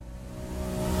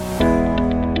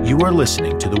You are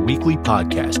listening to the weekly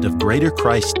podcast of Greater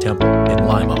Christ Temple in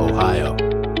Lima, Ohio.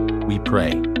 We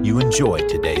pray you enjoy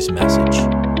today's message.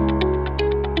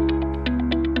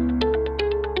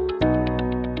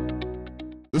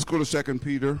 Let's go to 1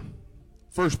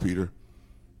 Peter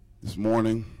this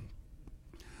morning.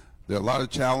 There are a lot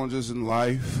of challenges in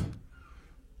life.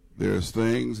 There's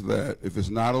things that if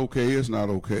it's not okay, it's not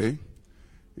okay.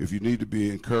 If you need to be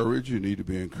encouraged, you need to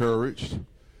be encouraged,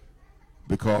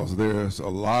 because there's a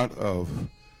lot of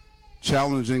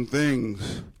challenging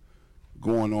things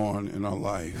going on in our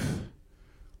life.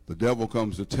 The devil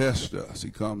comes to test us. He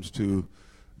comes to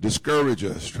discourage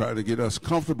us, try to get us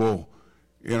comfortable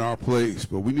in our place.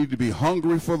 But we need to be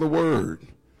hungry for the word.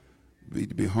 We need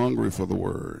to be hungry for the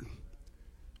word.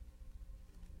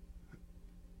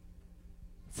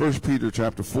 1 Peter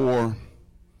chapter 4,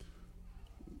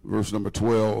 verse number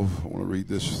 12. I want to read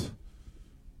this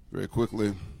very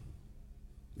quickly.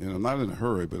 And I'm not in a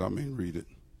hurry, but I mean read it.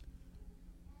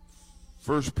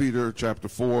 1 Peter chapter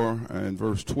 4 and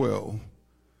verse 12.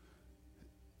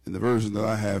 In the version that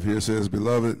I have here says,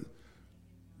 "Beloved,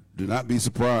 do not be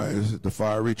surprised at the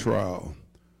fiery trial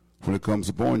when it comes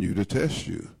upon you to test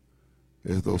you,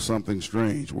 as though something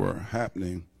strange were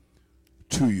happening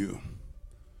to you."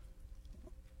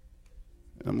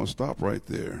 And I'm going to stop right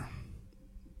there.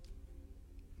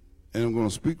 And I'm going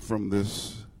to speak from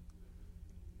this.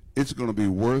 It's going to be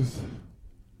worth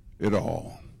it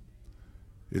all.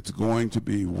 It's going to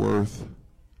be worth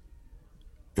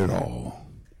it all.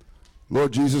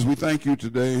 Lord Jesus, we thank you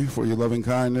today for your loving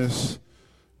kindness.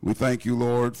 We thank you,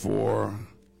 Lord, for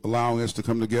allowing us to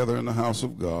come together in the house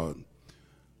of God.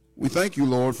 We thank you,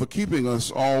 Lord, for keeping us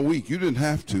all week. You didn't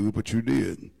have to, but you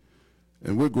did.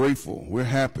 And we're grateful. We're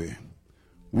happy.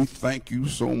 We thank you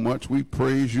so much. We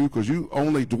praise you because you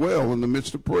only dwell in the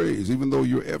midst of praise, even though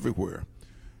you're everywhere.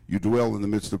 You dwell in the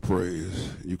midst of praise.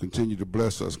 You continue to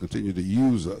bless us, continue to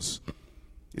use us,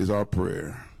 is our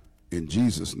prayer. In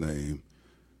Jesus' name,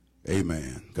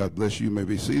 amen. God bless you. You may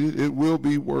be seated. It will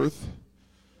be worth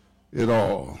it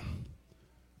all.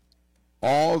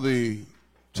 All the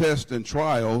tests and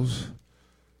trials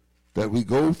that we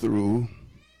go through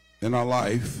in our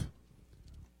life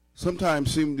sometimes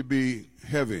seem to be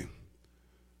heavy.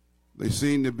 They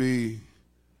seem to be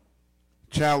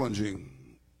challenging,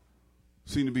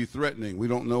 seem to be threatening. We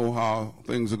don't know how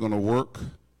things are going to work.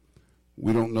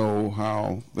 We don't know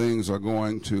how things are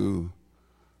going to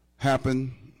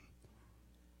happen.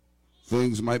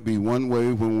 Things might be one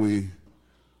way when we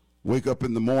wake up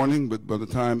in the morning, but by the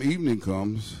time evening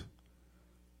comes,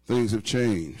 things have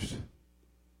changed.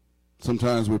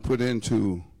 Sometimes we're put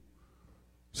into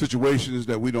situations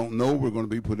that we don't know we're going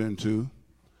to be put into.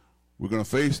 We're going to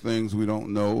face things we don't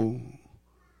know.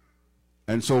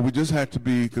 And so we just have to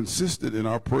be consistent in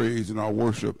our praise, in our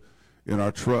worship, in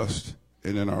our trust,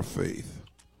 and in our faith.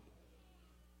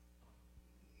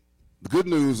 The good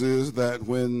news is that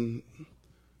when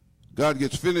God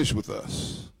gets finished with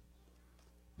us,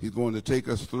 he's going to take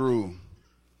us through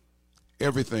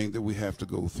everything that we have to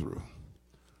go through.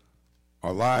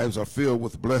 Our lives are filled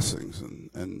with blessings,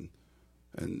 and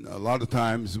a lot of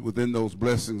times within those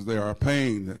blessings there are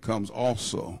pain that comes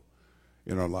also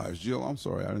in our lives. Jill, I'm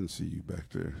sorry, I didn't see you back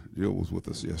there. Jill was with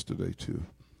us yesterday too.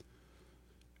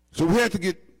 So we have to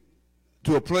get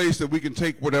to a place that we can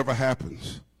take whatever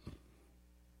happens.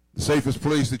 The safest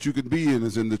place that you can be in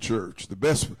is in the church. The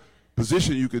best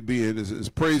position you could be in is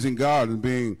praising God and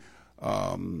being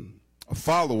a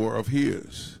follower of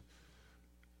his.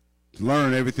 To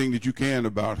learn everything that you can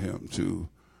about him, to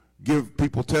give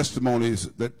people testimonies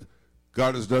that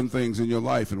God has done things in your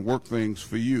life and work things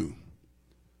for you.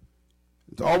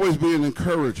 To always be an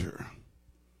encourager.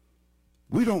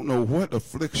 We don't know what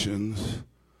afflictions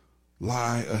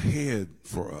lie ahead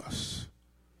for us.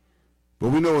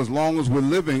 But we know as long as we're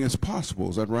living, it's possible.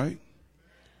 Is that right?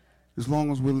 As long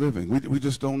as we're living. We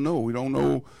just don't know. We don't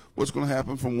know what's going to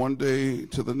happen from one day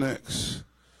to the next.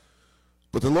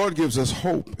 But the Lord gives us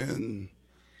hope in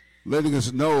letting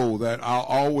us know that I'll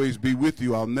always be with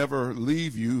you. I'll never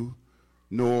leave you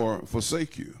nor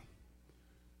forsake you.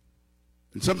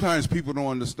 And sometimes people don't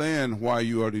understand why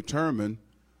you are determined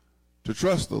to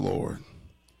trust the Lord.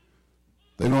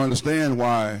 They don't understand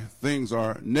why things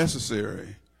are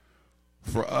necessary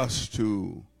for us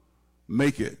to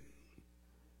make it.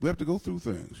 We have to go through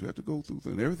things. We have to go through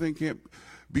things. Everything can't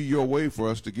be your way for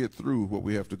us to get through what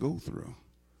we have to go through.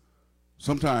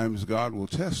 Sometimes God will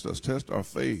test us, test our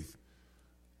faith,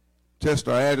 test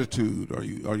our attitude.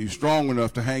 Are you strong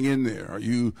enough to hang in there? Are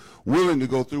you willing to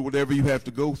go through whatever you have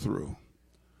to go through?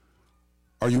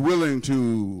 Are you willing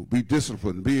to be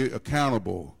disciplined, be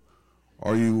accountable?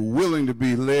 Are you willing to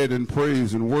be led in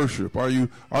praise and worship? Are you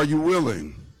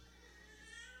willing?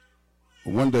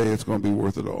 One day it's going to be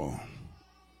worth it all.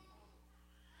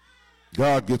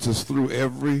 God gets us through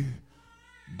every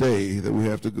day that we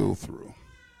have to go through.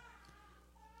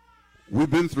 We've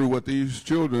been through what these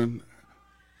children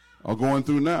are going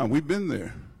through now. We've been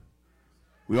there.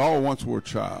 We all once were a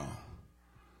child.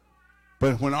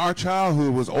 But when our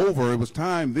childhood was over, it was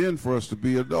time then for us to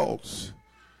be adults.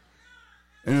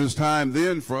 And it was time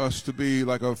then for us to be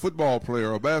like a football player,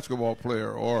 or a basketball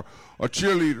player, or a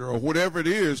cheerleader, or whatever it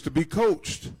is, to be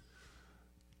coached.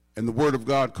 And the Word of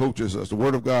God coaches us. The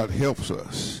Word of God helps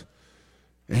us.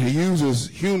 And He uses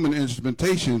human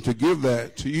instrumentation to give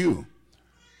that to you.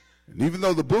 And even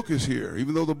though the book is here,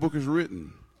 even though the book is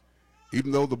written,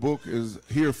 even though the book is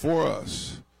here for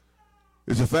us,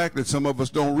 it's a fact that some of us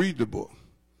don't read the book.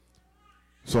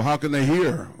 So how can they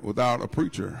hear without a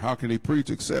preacher? How can he preach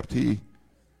except he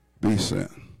be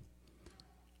sent?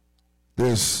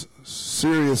 There's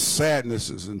serious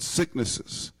sadnesses and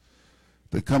sicknesses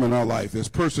that come in our life. There's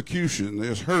persecution,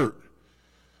 there's hurt.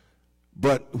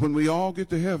 But when we all get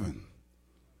to heaven,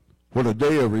 what a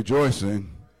day of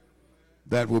rejoicing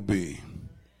that will be.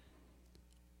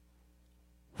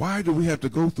 Why do we have to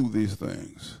go through these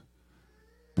things?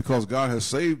 Because God has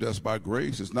saved us by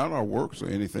grace. It's not our works or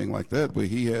anything like that, but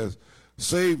He has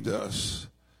saved us.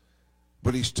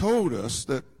 But He's told us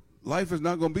that life is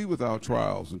not going to be without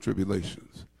trials and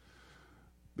tribulations.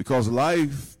 Because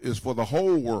life is for the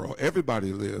whole world.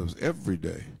 Everybody lives every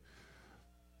day.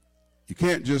 You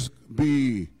can't just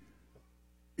be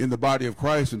in the body of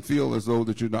Christ and feel as though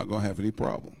that you're not going to have any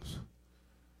problems.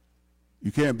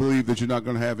 You can't believe that you're not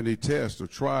going to have any tests or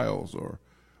trials or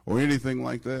anything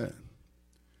like that.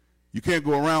 You can't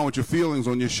go around with your feelings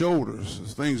on your shoulders.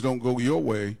 As things don't go your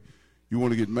way, you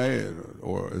want to get mad.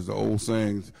 Or as the old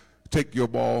saying, take your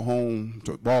ball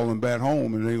and bat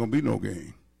home, and there ain't going to be no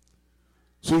game.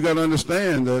 So you got to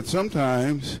understand that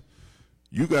sometimes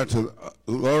you got to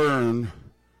learn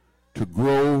to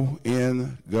grow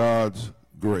in God's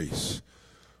grace.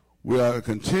 We ought to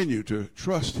continue to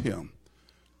trust Him,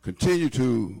 continue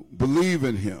to believe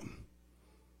in Him.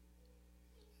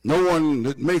 No one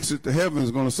that makes it to heaven is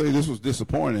going to say this was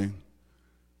disappointing.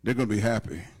 They're going to be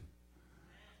happy.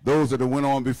 Those that have went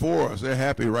on before us, they're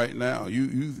happy right now.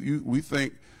 We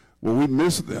think, well, we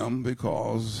miss them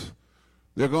because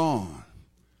they're gone.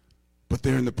 But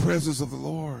they're in the presence of the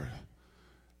Lord.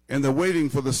 And they're waiting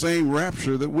for the same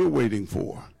rapture that we're waiting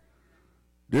for.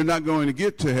 They're not going to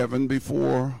get to heaven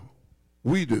before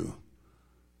we do.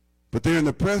 But they're in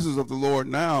the presence of the Lord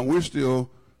now, and we're still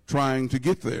trying to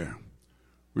get there.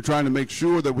 We're trying to make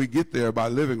sure that we get there by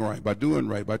living right, by doing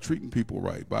right, by treating people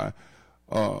right, by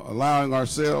allowing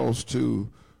ourselves to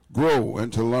grow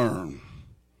and to learn.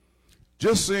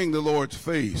 Just seeing the Lord's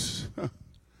face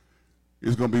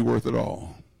is going to be worth it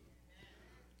all.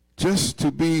 Just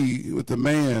to be with the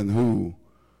man who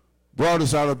brought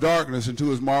us out of darkness into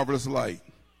His marvelous light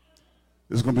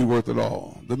is going to be worth it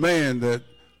all. The man that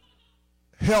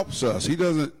helps us. He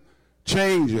doesn't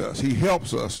change us. He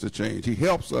helps us to change. He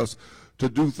helps us to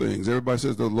do things. Everybody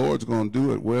says the Lord's going to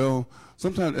do it. Well,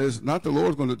 sometimes it's not the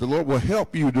Lord's going to do it. The Lord will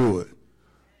help you do it.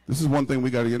 This is one thing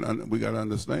we got to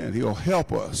understand. He'll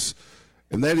help us.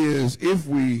 And that is if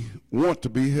we want to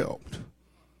be helped.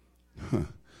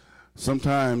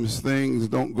 Sometimes things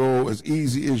don't go as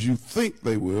easy as you think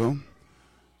they will,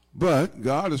 but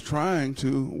God is trying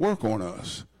to work on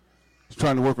us. He's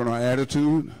trying to work on our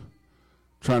attitude,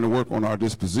 trying to work on our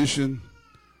disposition,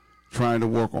 trying to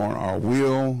work on our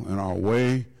will and our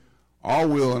way. Our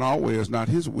will and our way is not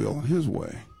His will and His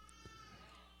way.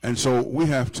 And so we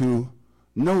have to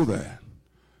know that.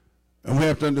 And we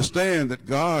have to understand that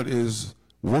God is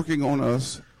working on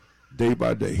us day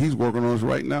by day. He's working on us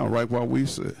right now, right while we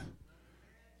sit.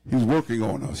 He's working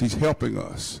on us. He's helping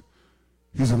us.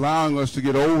 He's allowing us to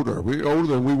get older. We're older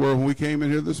than we were when we came in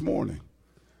here this morning.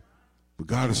 But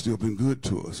God has still been good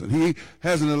to us. And He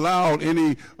hasn't allowed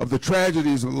any of the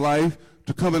tragedies of life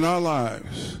to come in our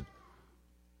lives.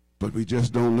 But we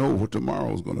just don't know what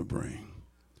tomorrow is going to bring.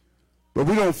 But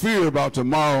we don't fear about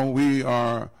tomorrow. We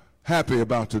are happy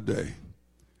about today.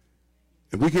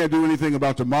 If we can't do anything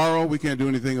about tomorrow, we can't do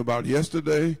anything about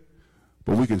yesterday,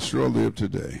 but we can sure live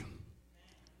today.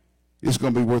 It's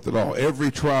going to be worth it all. Every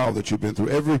trial that you've been through,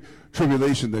 every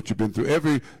tribulation that you've been through,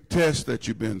 every test that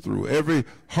you've been through, every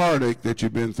heartache that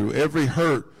you've been through, every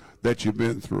hurt that you've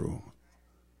been through,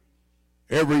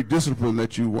 every discipline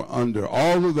that you were under,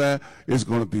 all of that is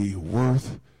going to be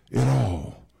worth it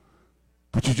all.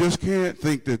 But you just can't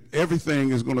think that everything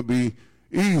is going to be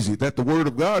easy, that the word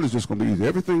of God is just going to be easy.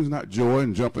 Everything's not joy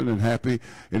and jumping and happy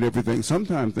and everything.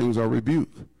 Sometimes things are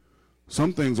rebuke.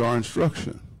 Some things are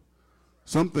instruction.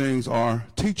 Some things are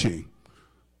teaching.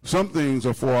 Some things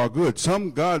are for our good.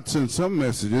 God sends some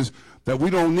messages that we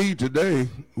don't need today,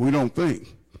 we don't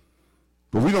think.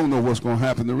 But we don't know what's going to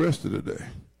happen the rest of the day.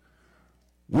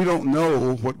 We don't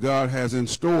know what God has in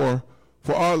store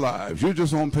for our lives. You're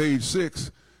just on page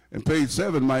 6, and page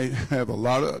 7 might have a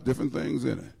lot of different things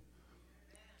in it.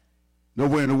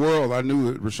 Nowhere in the world I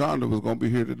knew that Rashonda was going to be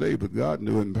here today, but God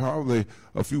knew. And probably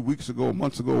a few weeks ago,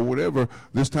 months ago, or whatever,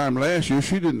 this time last year,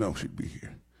 she didn't know she'd be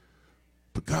here.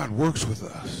 But God works with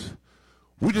us.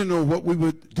 We didn't know what we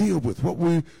would deal with, what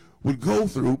we would go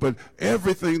through, but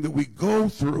everything that we go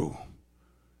through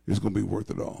is going to be worth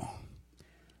it all.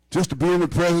 Just to be in the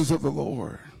presence of the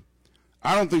Lord.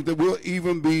 I don't think that we'll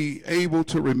even be able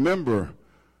to remember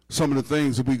some of the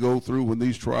things that we go through when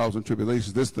these trials and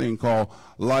tribulations, this thing called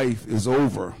life, is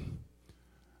over.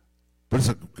 But it's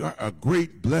a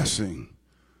great blessing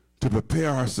to prepare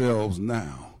ourselves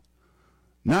now,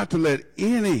 not to let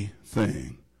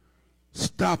anything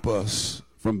stop us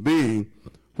from being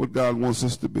what God wants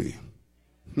us to be.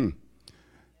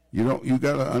 You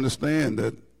got to understand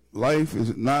that life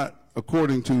is not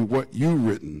according to what you've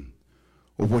written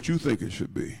or what you think it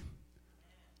should be.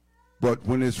 But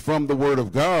when it's from the Word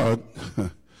of God,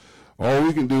 all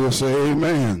we can do is say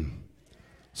amen.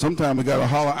 Sometimes we got to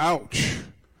holler, ouch.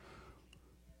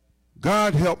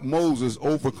 God helped Moses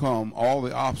overcome all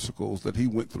the obstacles that he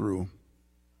went through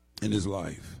in his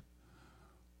life.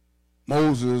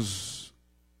 Moses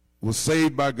was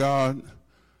saved by God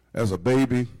as a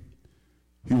baby.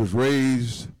 He was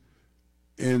raised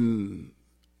in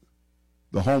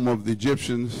the home of the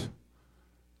Egyptians,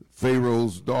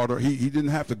 Pharaoh's daughter. He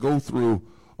didn't have to go through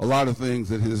a lot of things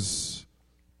that his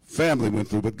family went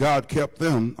through, but God kept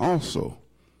them also.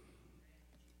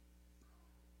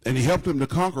 And he helped him to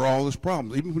conquer all his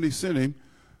problems. Even when he sent him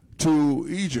to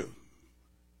Egypt,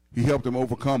 he helped him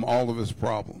overcome all of his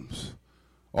problems,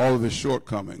 all of his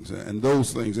shortcomings and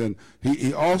those things. And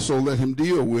he also let him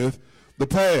deal with the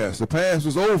past. The past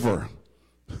was over.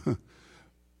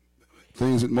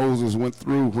 Things that Moses went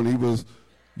through when he was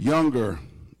younger,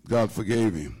 God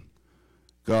forgave him.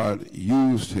 God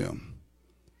used him.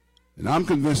 And I'm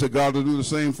convinced that God will do the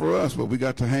same for us, but we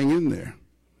got to hang in there.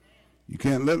 You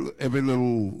can't let every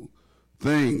little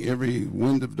thing, every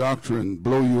wind of doctrine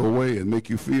blow you away and make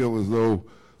you feel as though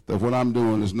that what I'm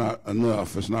doing is not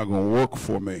enough. It's not going to work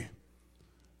for me.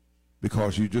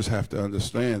 Because you just have to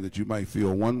understand that you might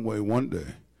feel one way one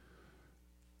day,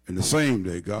 and the same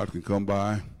day God can come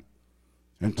by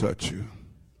and touch you.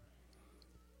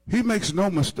 He makes no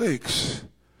mistakes.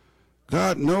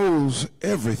 God knows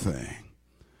everything.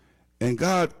 And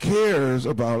God cares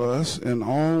about us in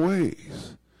all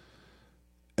ways.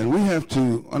 And we have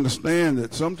to understand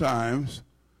that sometimes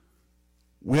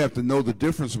we have to know the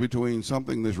difference between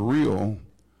something that's real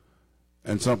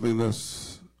and something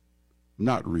that's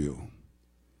not real.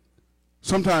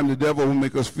 Sometimes the devil will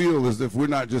make us feel as if we're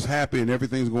not just happy and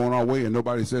everything's going our way and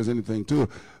nobody says anything to it.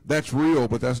 That's real,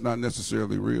 but that's not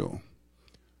necessarily real.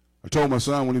 I told my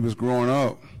son when he was growing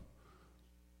up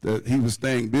that he was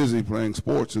staying busy playing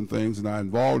sports and things, and I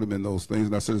involved him in those things.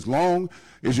 And I said, as long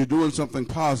as you're doing something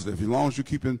positive, as long as you're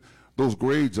keeping those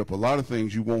grades up, a lot of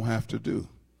things you won't have to do.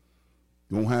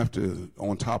 You won't have to,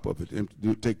 on top of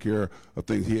it, take care of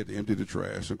things. He had to empty the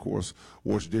trash, of course,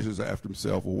 wash dishes after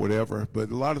himself or whatever. But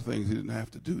a lot of things he didn't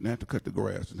have to do. Didn't have to cut the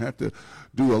grass. Didn't have to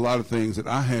do a lot of things that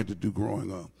I had to do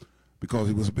growing up because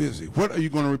he was busy. What are you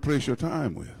going to replace your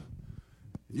time with?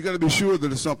 You got to be sure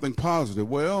that it's something positive.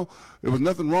 Well, there was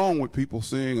nothing wrong with people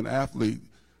seeing an athlete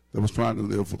that was trying to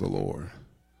live for the Lord.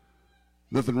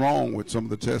 Nothing wrong with some of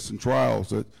the tests and trials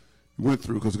that he went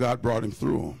through because God brought him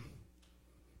through them.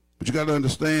 But you got to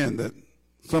understand that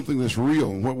something that's real,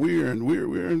 and what we're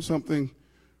in something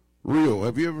real.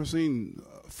 Have you ever seen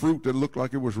fruit that looked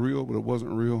like it was real, but it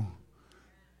wasn't real?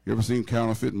 You ever seen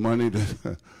counterfeit money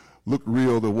that looked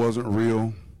real that wasn't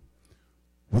real?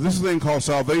 Well, this thing called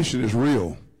salvation is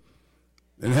real.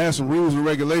 It has some rules and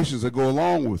regulations that go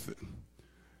along with it.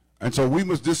 And so we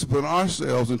must discipline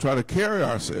ourselves and try to carry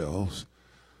ourselves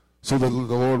so that the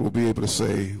Lord will be able to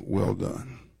say, well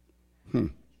done.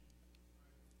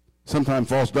 Sometimes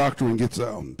false doctrine gets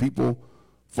out and people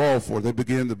fall for it. They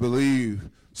begin to believe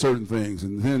certain things,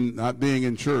 and then not being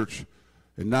in church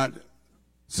and not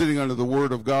sitting under the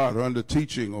Word of God or under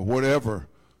teaching or whatever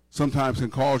sometimes can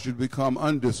cause you to become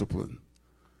undisciplined.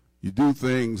 You do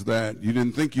things that you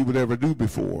didn't think you would ever do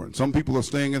before. And some people are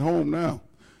staying at home now.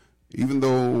 Even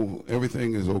though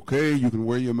everything is okay, you can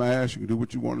wear your mask, you can do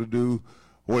what you want to do,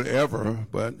 whatever,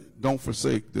 but don't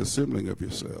forsake the assembling of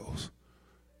yourselves.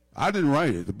 I didn't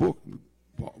write it. The book,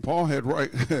 Paul had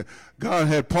God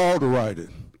had Paul to write it.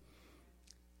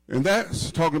 And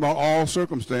that's talking about all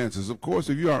circumstances. Of course,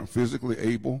 if you aren't physically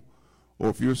able, or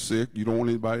if you're sick, you don't want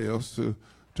anybody else to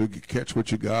catch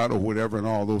what you got or whatever and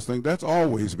all those things. That's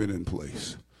always been in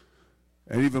place.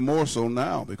 And even more so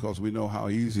now because we know how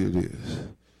easy it is.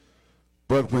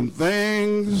 But when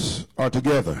things are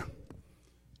together,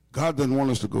 God doesn't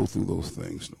want us to go through those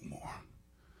things no more.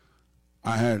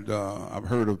 I've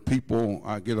heard of people,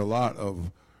 I get a lot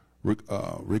of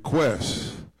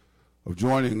requests of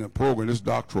joining a program, this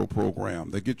doctoral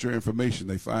program. They get your information,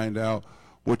 they find out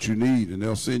what you need, and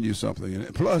they'll send you something.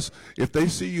 And plus, if they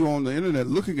see you on the internet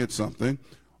looking at something,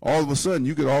 all of a sudden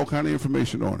you get all kind of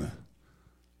information on it.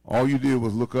 All you did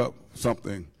was look up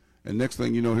something, and next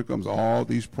thing you know, here comes all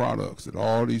these products that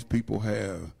all these people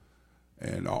have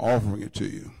and are offering it to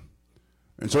you.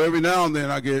 And so every now and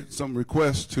then I get some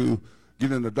requests to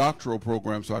get in a doctoral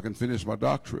program so I can finish my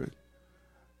doctorate.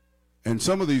 And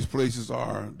some of these places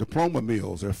are diploma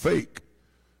mills. They're fake.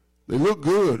 They look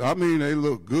good. I mean, they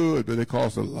look good, but they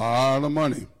cost a lot of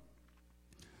money.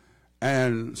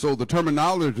 And so the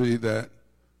terminology that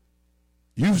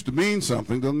used to mean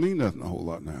something doesn't mean nothing a whole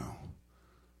lot now.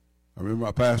 I remember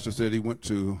my pastor said he went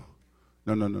to,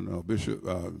 Bishop,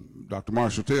 Dr.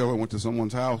 Marshall Taylor went to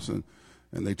someone's house, and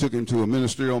they took him to a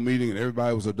ministerial meeting, and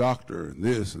everybody was a doctor, and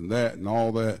this and that and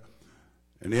all that.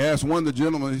 And he asked one of the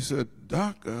gentlemen, he said,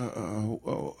 Doc,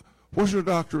 what's your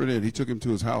doctorate in? He took him to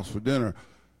his house for dinner.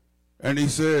 And he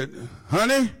said,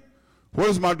 honey, what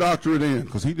is my doctorate in?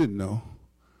 Because he didn't know.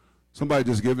 Somebody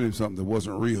just giving him something that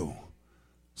wasn't real,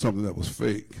 something that was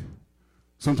fake.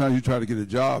 Sometimes you try to get a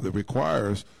job that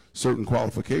requires certain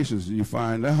qualifications, and you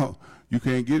find out you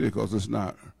can't get it because it's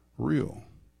not real.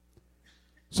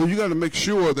 So you got to make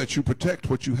sure that you protect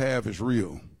what you have is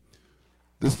real.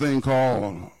 This thing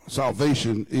called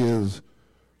salvation is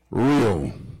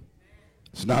real.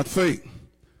 It's not fake.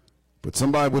 But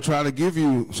somebody will try to give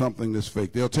you something that's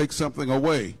fake. They'll take something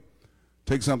away,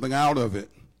 take something out of it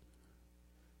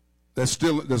that's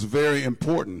very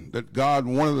important, that God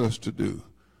wanted us to do.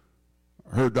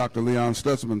 I heard Dr. Leon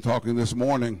Stutzman talking this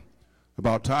morning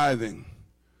about tithing.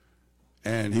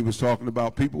 And he was talking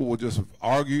about people will just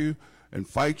argue and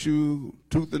fight you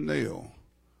tooth and nail,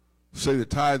 say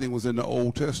that tithing was in the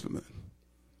Old Testament.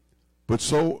 But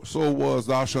so was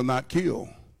thou shalt not kill.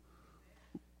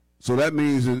 So that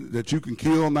means that you can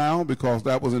kill now because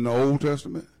that was in the Old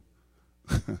Testament?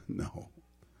 No.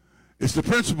 It's the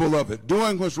principle of it,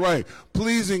 doing what's right,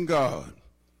 pleasing God.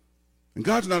 And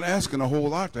God's not asking a whole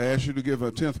lot to ask you to give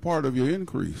a 10th part of your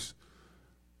increase.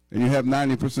 And you have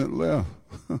 90% left.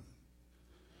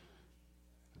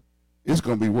 It's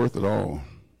going to be worth it all.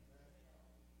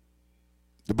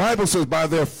 The Bible says, by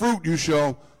their fruit you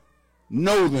shall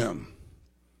know them.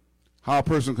 How a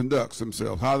person conducts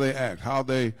themselves, how they act, how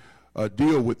they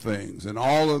deal with things, and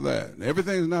all of that. And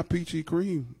everything's not peachy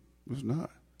cream. It's not.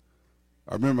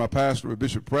 I remember my pastor,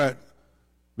 Bishop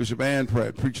Ann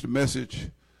Pratt, preached a message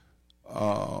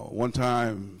one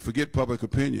time, forget public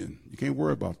opinion. You can't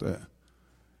worry about that.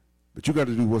 But you got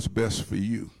to do what's best for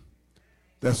you.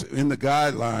 That's in the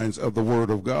guidelines of the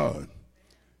Word of God.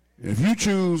 And if you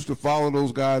choose to follow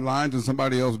those guidelines and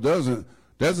somebody else doesn't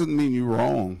mean you're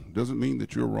wrong. Doesn't mean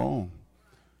that you're wrong.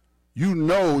 You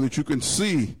know that you can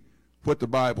see what the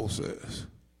Bible says.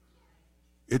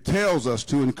 It tells us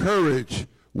to encourage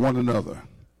one another.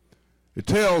 It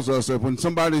tells us that when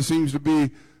somebody seems to be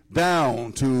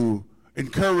down, to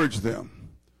encourage them,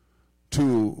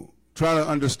 to try to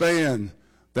understand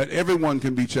that everyone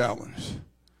can be challenged.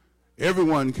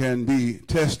 Everyone can be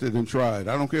tested and tried.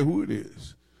 I don't care who it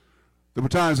is. There were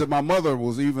times that my mother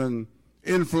was even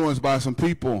influenced by some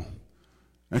people,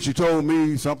 and she told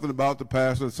me something about the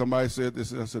pastor. Somebody said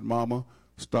this, and I said, Mama,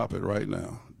 stop it right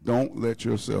now. Don't let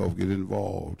yourself get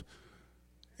involved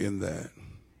in that,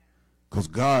 because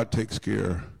God takes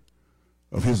care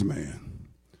of his man.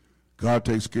 God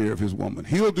takes care of his woman.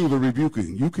 He'll do the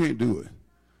rebuking. You can't do it.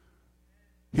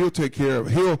 He'll take care of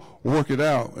it. He'll work it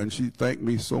out. And she thanked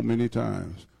me so many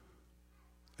times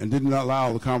and didn't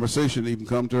allow the conversation to even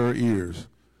come to her ears.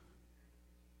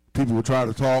 People would try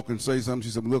to talk and say something. She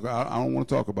said, look, I don't want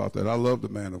to talk about that. I love the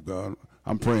man of God.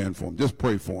 I'm praying for him. Just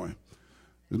pray for him.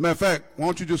 As a matter of fact, why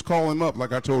don't you just call him up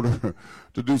like I told her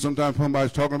to do. Sometimes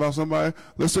somebody's talking about somebody.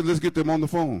 Let's get them on the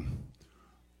phone.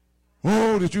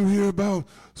 Oh, did you hear about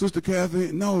Sister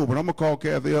Kathy? No, but I'm going to call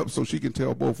Kathy up so she can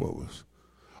tell both of us.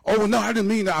 Oh, no, I didn't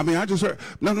mean that. I mean, I just heard.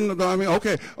 No. I mean,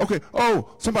 okay. Oh,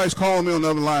 somebody's calling me on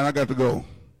the other line. I got to go.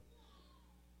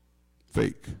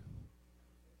 Fake.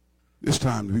 It's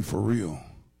time to be for real.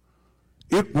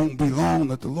 It won't be long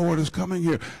that the Lord is coming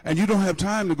here. And you don't have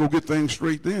time to go get things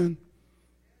straight then.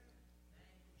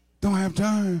 Don't have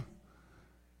time.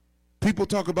 People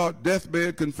talk about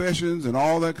deathbed confessions and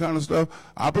all that kind of stuff.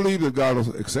 I believe that God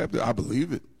will accept it. I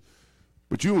believe it.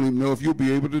 But you don't even know if you'll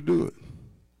be able to do it.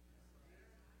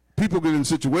 People get in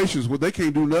situations where they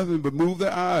can't do nothing but move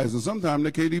their eyes, and sometimes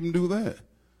they can't even do that.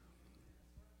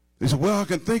 They say, well, I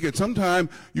can think it.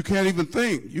 Sometimes you can't even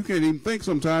think. You can't even think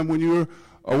sometimes when you're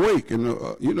awake, and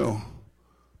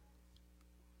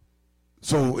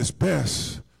So it's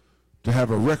best to have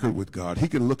a record with God. He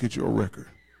can look at your record.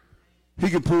 He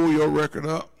can pull your record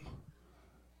up,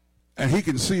 and he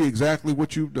can see exactly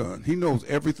what you've done. He knows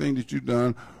everything that you've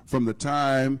done from the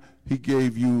time he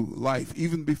gave you life,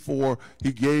 even before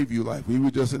he gave you life. He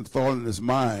was just in thought in his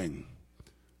mind.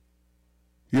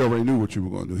 He already knew what you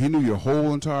were going to do. He knew your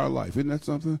whole entire life. Isn't that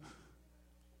something?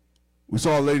 We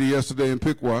saw a lady yesterday in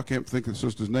Piqua. I can't think of the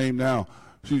sister's name now.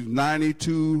 She's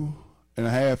 92 and a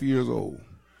half years old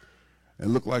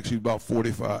and looked like she's about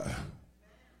 45.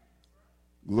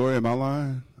 Gloria, am I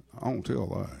lying? I don't tell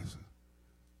lies.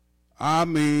 I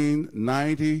mean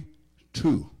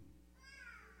 92.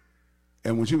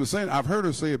 And when she was saying, I've heard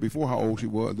her say it before, how old she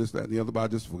was, this, that, and the other, but I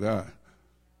just forgot.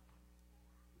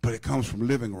 But it comes from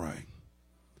living right.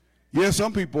 Yes,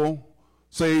 some people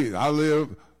say, I've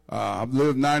lived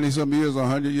 90-some years,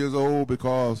 100 years old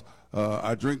because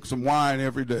I drink some wine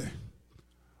every day.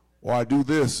 Or I do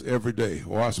this every day.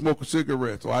 Or I smoke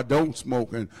cigarettes. Or I don't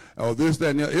smoke. Or this,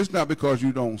 that, and the other. It's not because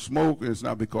you don't smoke. It's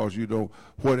not because you don't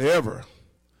whatever.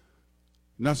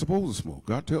 You're not supposed to smoke.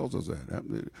 God tells us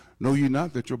that. Know ye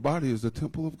not that your body is the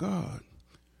temple of God.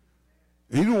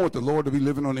 And you don't want the Lord to be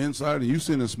living on the inside and you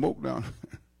sending smoke down.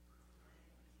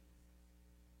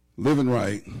 Living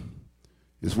right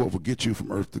is what will get you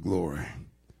from earth to glory.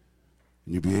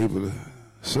 And you'll be able to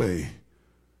say,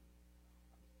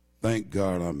 thank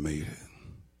God I made it.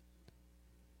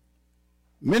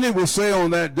 Many will say on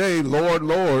that day, Lord,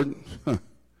 Lord,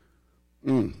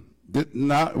 did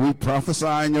not we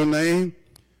prophesy in your name?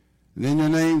 And in your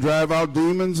name drive out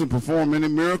demons and perform many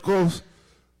miracles?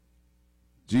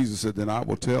 Jesus said, then I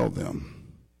will tell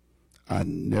them, I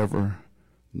never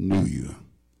knew you.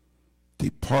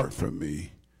 Depart from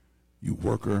me, you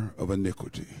worker of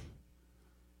iniquity.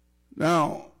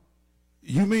 Now,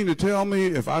 you mean to tell me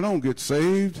if I don't get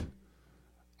saved,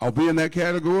 I'll be in that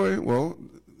category? Well,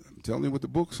 I'm telling you what the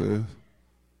book says.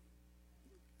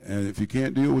 And if you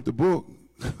can't deal with the book,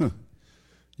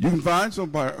 you can find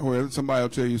somebody where somebody will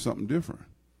tell you something different.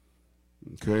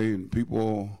 Okay, and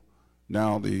people,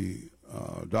 now the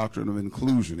doctrine of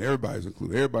inclusion, everybody's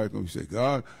included. Everybody's going to say,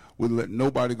 God wouldn't let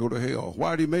nobody go to hell.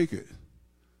 Why did he make it?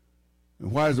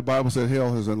 And why does the Bible say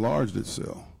hell has enlarged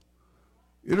itself?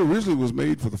 It originally was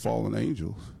made for the fallen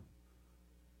angels.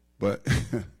 But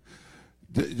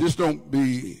just don't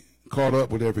be caught up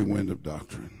with every wind of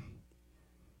doctrine.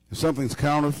 If something's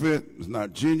counterfeit, it's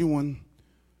not genuine,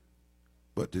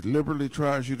 but deliberately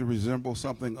tries you to resemble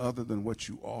something other than what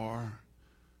you are,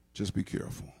 just be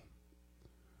careful.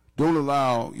 Don't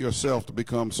allow yourself to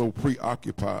become so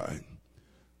preoccupied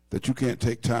that you can't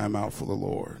take time out for the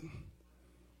Lord.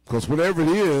 Because whatever it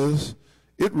is,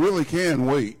 it really can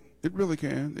wait. It really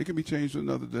can. It can be changed to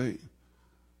another date.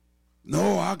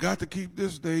 No, I got to keep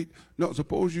this date. No,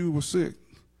 suppose you were sick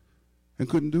and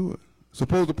couldn't do it.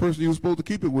 Suppose the person you were supposed to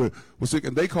keep it with was sick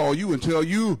and they call you and tell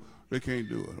you they can't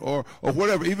do it. Or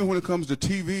whatever. Even when it comes to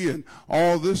TV and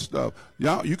all this stuff,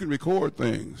 you can record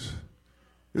things.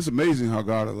 It's amazing how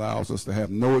God allows us to have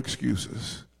no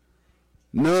excuses.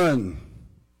 None.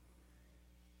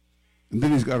 And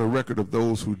then he's got a record of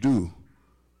those who do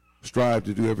strive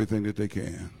to do everything that they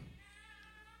can.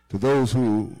 To those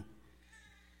who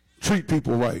treat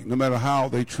people right, no matter how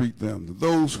they treat them. To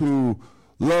those who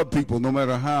love people, no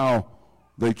matter how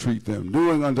they treat them.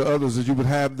 Doing unto others as you would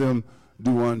have them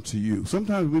do unto you.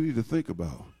 Sometimes we need to think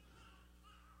about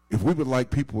if we would like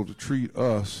people to treat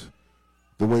us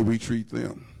the way we treat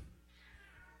them.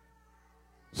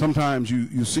 Sometimes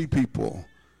you see people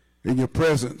in your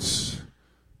presence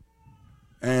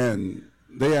and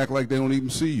they act like they don't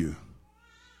even see you.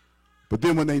 But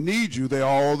then when they need you, they're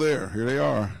all there. Here they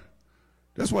are.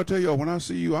 That's why I tell you, when I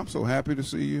see you, I'm so happy to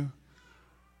see you.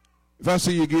 If I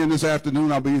see you again this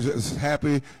afternoon, I'll be as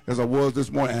happy as I was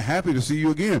this morning, and happy to see you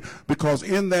again. Because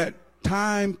in that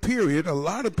time period, a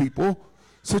lot of people,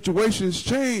 situations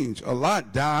change. A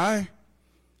lot die.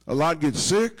 A lot get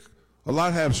sick. A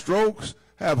lot have strokes,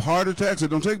 have heart attacks. It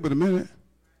don't take but a minute.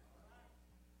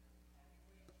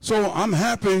 So I'm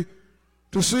happy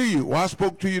to see you. Well, I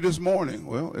spoke to you this morning.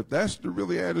 Well, if that's the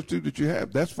really attitude that you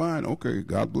have, that's fine. Okay,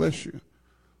 God bless you.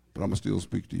 But I'm going to still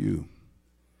speak to you.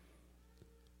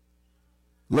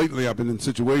 Lately, I've been in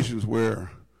situations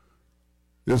where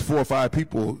there's 4 or 5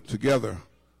 people together.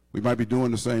 We might be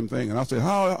doing the same thing. And I'll say,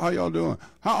 how y'all doing?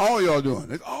 How all y'all doing?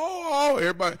 They,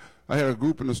 everybody. I had a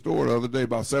group in the store the other day,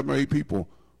 about 7 or 8 people.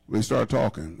 They started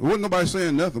talking. There wasn't nobody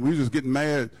saying nothing. We were just getting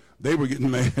mad. They were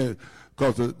getting mad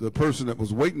because the person that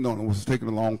was waiting on them was taking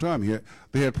a long time.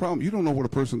 They had problems. You don't know what a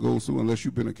person goes through unless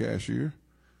you've been a cashier.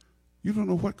 You don't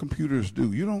know what computers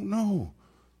do. You don't know.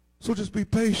 So just be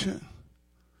patient.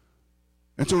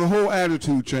 And so the whole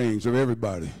attitude changed of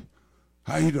everybody.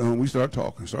 How you doing? We start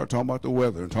talking about the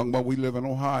weather, and talking about we live in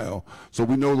Ohio, so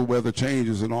we know the weather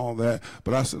changes and all that.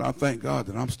 But I said, I thank God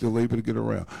that I'm still able to get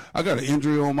around. I got an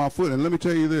injury on my foot, and let me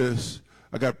tell you this.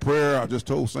 I got prayer. I just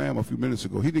told Sam a few minutes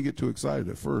ago. He didn't get too excited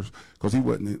at first because he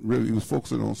was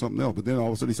focusing on something else. But then all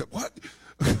of a sudden he said, what?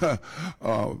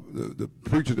 The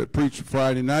preacher that preached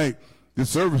Friday night, the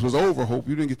service was over. Hope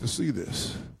you didn't get to see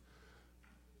this.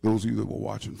 Those of you that were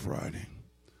watching Friday.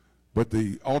 But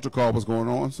the altar call was going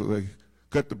on, so they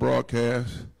cut the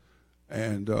broadcast,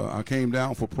 and I came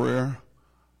down for prayer.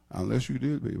 Unless you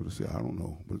did be able to see, I don't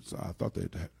know, but I thought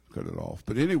they'd cut it off.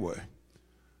 But anyway,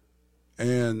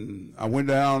 and I went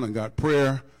down and got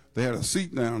prayer. They had a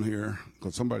seat down here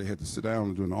because somebody had to sit down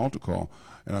and do an altar call,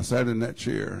 and I sat in that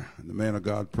chair, and the man of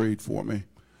God prayed for me,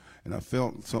 and I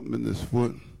felt something in this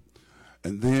foot.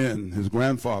 And then his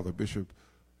grandfather, Bishop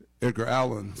Edgar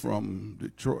Allen from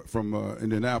Detroit, from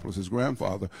Indianapolis, his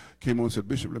grandfather came on and said,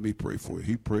 Bishop, let me pray for you.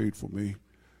 He prayed for me.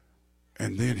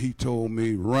 And then he told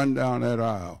me, run down that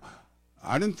aisle.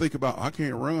 I didn't think about, I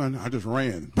can't run. I just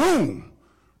ran. Boom!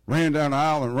 Ran down the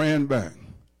aisle and ran back.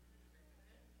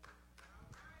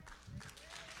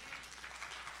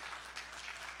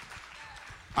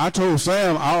 I told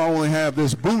Sam I only have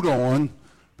this boot on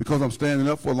because I'm standing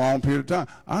up for a long period of time.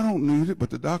 I don't need it,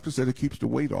 but the doctor said it keeps the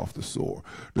weight off the sore.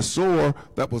 The sore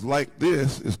that was like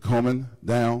this is coming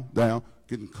down,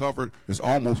 getting covered. It's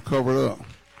almost covered up.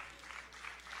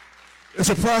 It's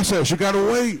a process. You got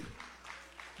to wait.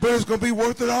 But it's going to be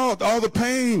worth it all. All the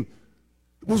pain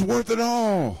was worth it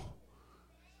all.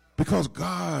 Because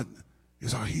God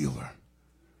is our healer.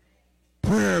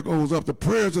 Prayer goes up. The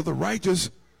prayers of the righteous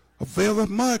availeth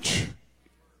much.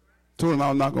 Told him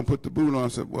I'm not going to put the boot on. I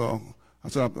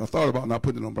said, I thought about not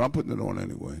putting it on, but I'm putting it on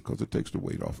anyway because it takes the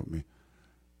weight off of me.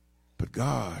 But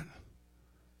God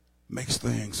makes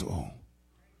things so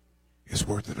it's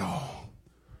worth it all.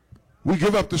 We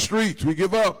give up the streets. We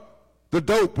give up the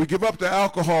dope. We give up the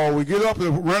alcohol. We give up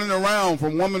the running around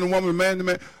from woman to woman, man to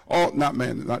man. I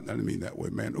didn't mean that way,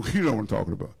 man. You know what I'm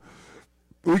talking about.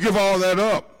 We give all that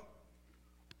up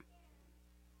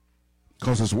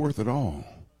because it's worth it all.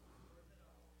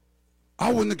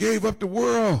 I wouldn't have gave up the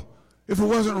world if it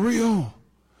wasn't real.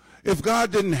 If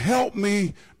God didn't help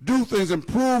me do things and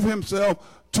prove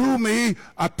himself to me,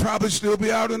 I'd probably still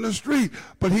be out in the street.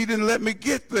 But he didn't let me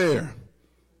get there.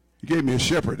 He gave me a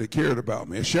shepherd that cared about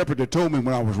me, a shepherd that told me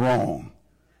when I was wrong.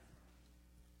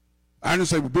 I didn't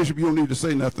say, well, Bishop, you don't need to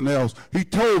say nothing else. He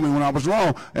told me when I was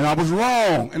wrong, and I was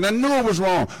wrong, and I knew I was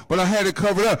wrong, but I had it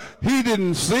covered up. He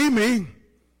didn't see me.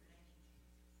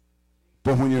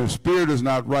 But when your spirit is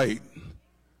not right,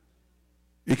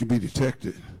 it can be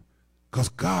detected because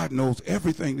God knows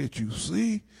everything that you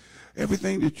see,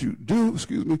 everything that you do,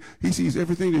 he sees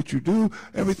everything that you do,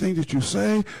 everything that you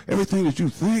say, everything that you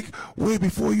think, way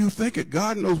before you think it.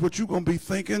 God knows what you're going to be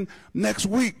thinking next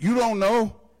week. You don't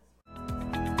know.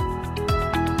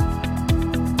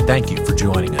 Thank you for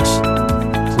joining us.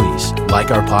 Please like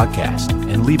our podcast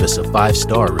and leave us a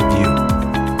 5-star review.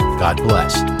 God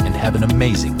bless and have an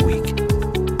amazing day.